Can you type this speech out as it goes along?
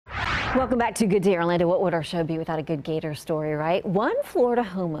Welcome back to Good Day Orlando. What would our show be without a good gator story, right? One Florida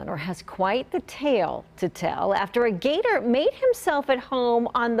homeowner has quite the tale to tell after a gator made himself at home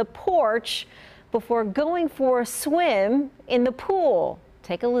on the porch before going for a swim in the pool.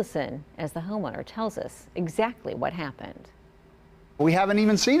 Take a listen as the homeowner tells us exactly what happened. We haven't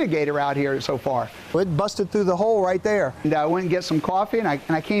even seen a gator out here so far. It busted through the hole right there. And I went and get some coffee, and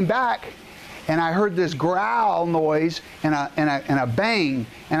I came back, and I heard this growl noise and a bang.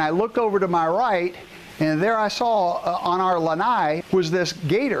 And I looked over to my right, and there I saw on our lanai was this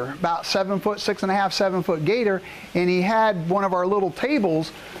gator, about 7 foot, 6.5, 7 foot gator, and he had one of our little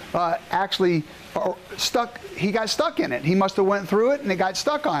tables actually stuck. He got stuck in it. He must have went through it and it got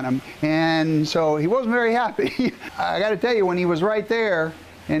stuck on him, and so he wasn't very happy. I got to tell you, when he was right there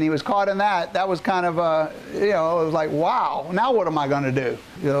and he was caught in that was kind of it was like, wow, now what am I going to do?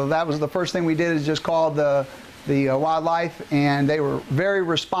 That was the first thing we did, is just called the wildlife, and they were very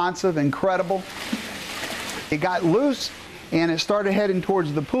responsive, incredible. It got loose and it started heading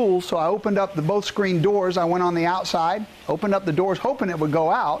towards the pool, so I opened up both screen doors. I went on the outside, opened up the doors hoping it would go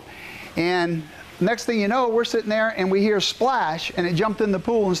out, and next thing you know, we're sitting there and we hear a splash, and it jumped in the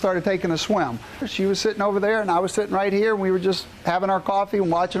pool and started taking a swim. She was sitting over there and I was sitting right here, and we were just having our coffee and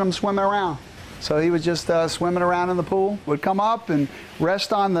watching him swimming around. So he was just swimming around in the pool, would come up and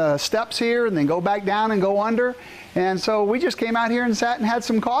rest on the steps here and then go back down and go under. And so we just came out here and sat and had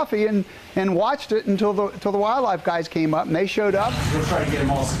some coffee and watched it until the wildlife guys came up, and they showed up. We'll try to get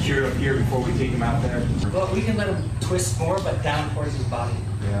him all secured up here before we take him out there. Well, we can let him twist more, but down towards his body.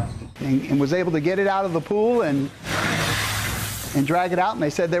 Yeah. And was able to get it out of the pool and drag it out, and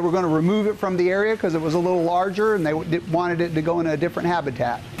they said they were going to remove it from the area because it was a little larger and they wanted it to go in a different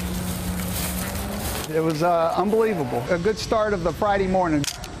habitat. It was unbelievable. A good start of the Friday morning.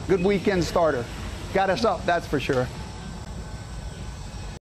 Good weekend starter. Got us up, that's for sure.